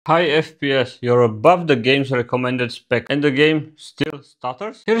High FPS, you're above the game's recommended spec and the game still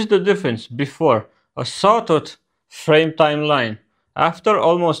stutters? Here's the difference: before, a sawtooth frame time line, after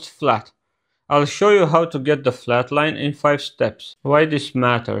almost flat. I'll show you how to get the flat line in 5 steps. Why this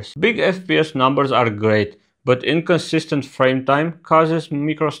matters. Big FPS numbers are great, but inconsistent frame time causes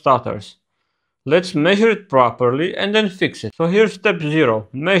microstutters. Let's measure it properly and then fix it. So here's step 0.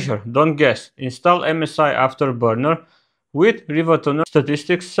 Measure, don't guess. Install MSI Afterburner with RivaTuner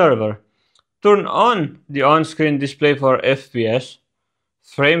statistics server. Turn on the on-screen display for FPS,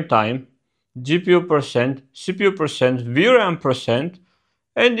 frame time, GPU percent, CPU percent, VRAM percent,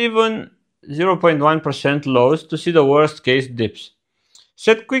 and even 0.1% lows to see the worst case dips.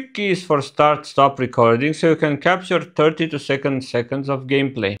 Set quick keys for start-stop recording so you can capture 30 to seconds of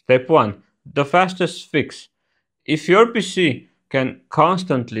gameplay. Step 1. The fastest fix. If your PC can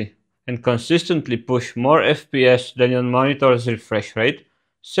constantly and consistently push more FPS than your monitor's refresh rate,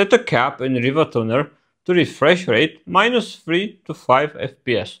 set a cap in RivaTuner to refresh rate -3 to 5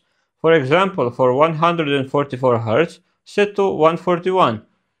 FPS. For example, for 144 Hz, set to 141.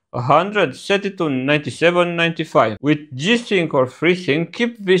 100, set it to 97-95. With G-Sync or Freesync,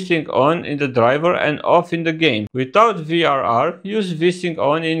 keep V-Sync on in the driver and off in the game. Without VRR, use V-Sync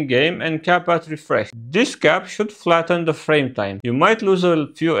on in-game and cap at refresh. This cap should flatten the frame time. You might lose a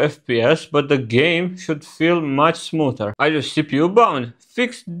few FPS, but the game should feel much smoother. Are you CPU bound?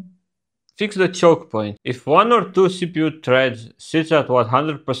 Fix the choke point. If one or two CPU threads sits at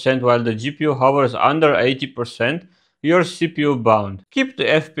 100% while the GPU hovers under 80%, you're CPU bound. Keep the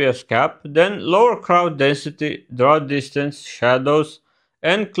FPS cap, then lower crowd density, draw distance, shadows,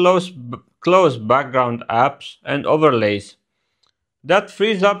 and close background apps and overlays. That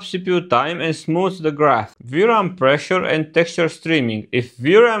frees up CPU time and smooths the graph. VRAM pressure and texture streaming. If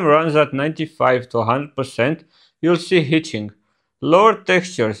VRAM runs at 95 to 100%, you'll see hitching. Lower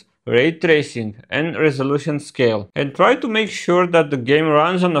textures, ray tracing, and resolution scale. And try to make sure that the game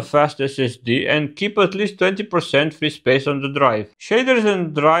runs on a fast SSD and keep at least 20% free space on the drive. Shaders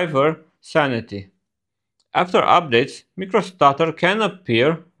and driver sanity. After updates, microstutter can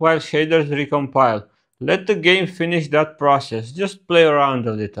appear while shaders recompile. Let the game finish that process. Just play around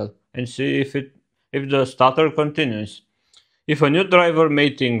a little and see if the stutter continues. If a new driver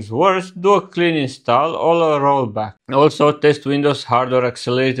made things worse, do a clean install or a rollback. Also, test Windows hardware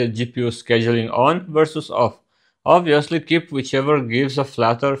accelerated GPU scheduling on versus off. Obviously, keep whichever gives a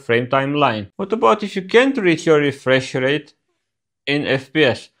flatter frame time line. What about if you can't reach your refresh rate in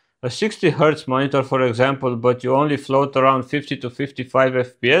FPS? A 60 Hz monitor, for example, but you only float around 50 to 55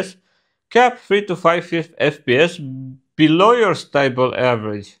 FPS? Cap 3 to 5 FPS below your stable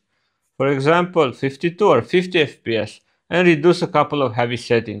average. For example, 52 or 50 FPS. And reduce a couple of heavy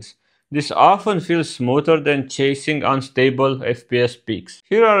settings. This often feels smoother than chasing unstable FPS peaks.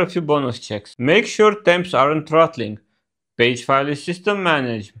 Here are a few bonus checks. Make sure temps aren't throttling. Page file is system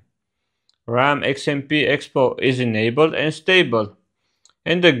managed. RAM XMP Expo is enabled and stable.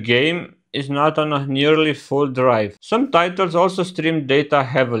 And the game is not on a nearly full drive. Some titles also stream data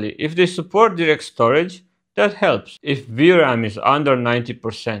heavily. If they support direct storage, that helps. If VRAM is under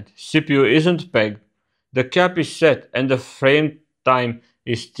 90%, CPU isn't pegged, the cap is set and the frame time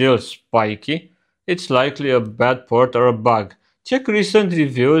is still spiky, it's likely a bad port or a bug. Check recent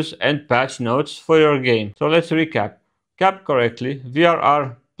reviews and patch notes for your game. So let's recap. Cap correctly,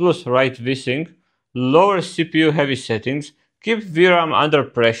 VRR plus right VSync, lower CPU heavy settings, keep VRAM under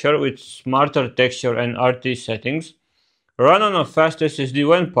pressure with smarter texture and RT settings, run on a fast SSD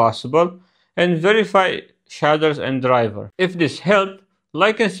when possible, and verify shaders and driver. If this helped,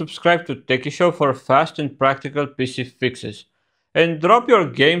 like and subscribe to TechieShow for fast and practical PC fixes. And drop your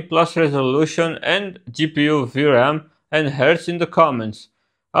game plus resolution and GPU, VRAM and Hertz in the comments.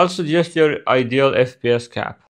 I'll suggest your ideal FPS cap.